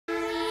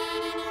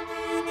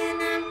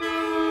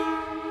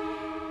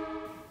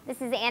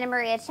This is Anna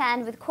Maria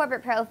Chen with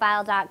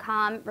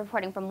CorporateProfile.com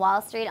reporting from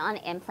Wall Street on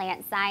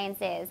Implant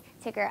Sciences,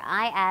 ticker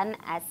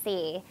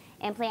IMSC.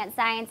 Implant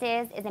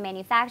Sciences is a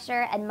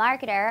manufacturer and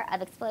marketer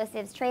of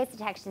explosives trace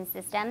detection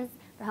systems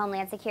for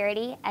homeland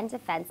security and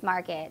defense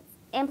markets.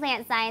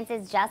 Implant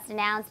Sciences just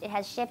announced it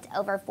has shipped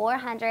over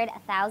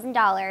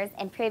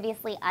 $400,000 in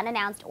previously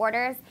unannounced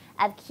orders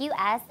of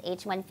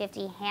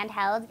QS-H150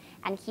 handheld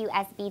and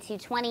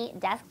QS-B220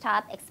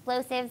 desktop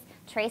explosives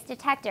trace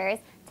detectors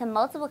to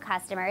multiple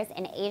customers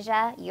in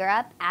Asia,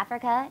 Europe,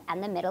 Africa,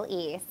 and the Middle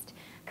East.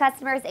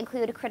 Customers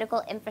include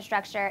critical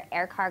infrastructure,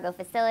 air cargo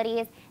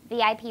facilities,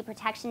 VIP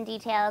protection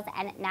details,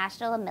 and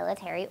national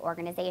military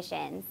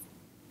organizations.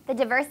 The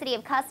diversity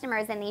of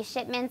customers in these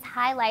shipments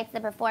highlights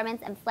the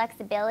performance and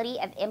flexibility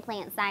of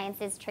Implant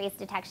Sciences trace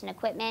detection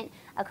equipment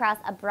across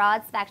a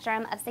broad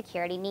spectrum of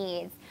security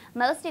needs.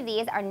 Most of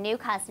these are new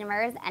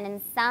customers, and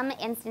in some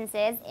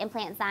instances,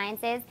 Implant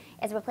Sciences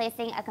is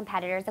replacing a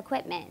competitor's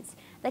equipment.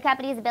 The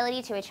company's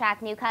ability to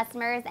attract new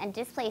customers and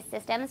displace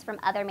systems from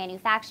other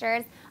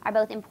manufacturers are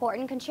both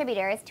important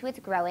contributors to its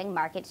growing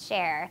market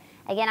share.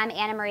 Again, I'm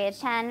Anna Maria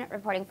Chen,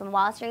 reporting from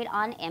Wall Street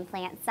on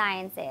Implant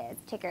Sciences,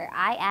 ticker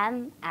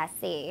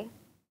IMSC.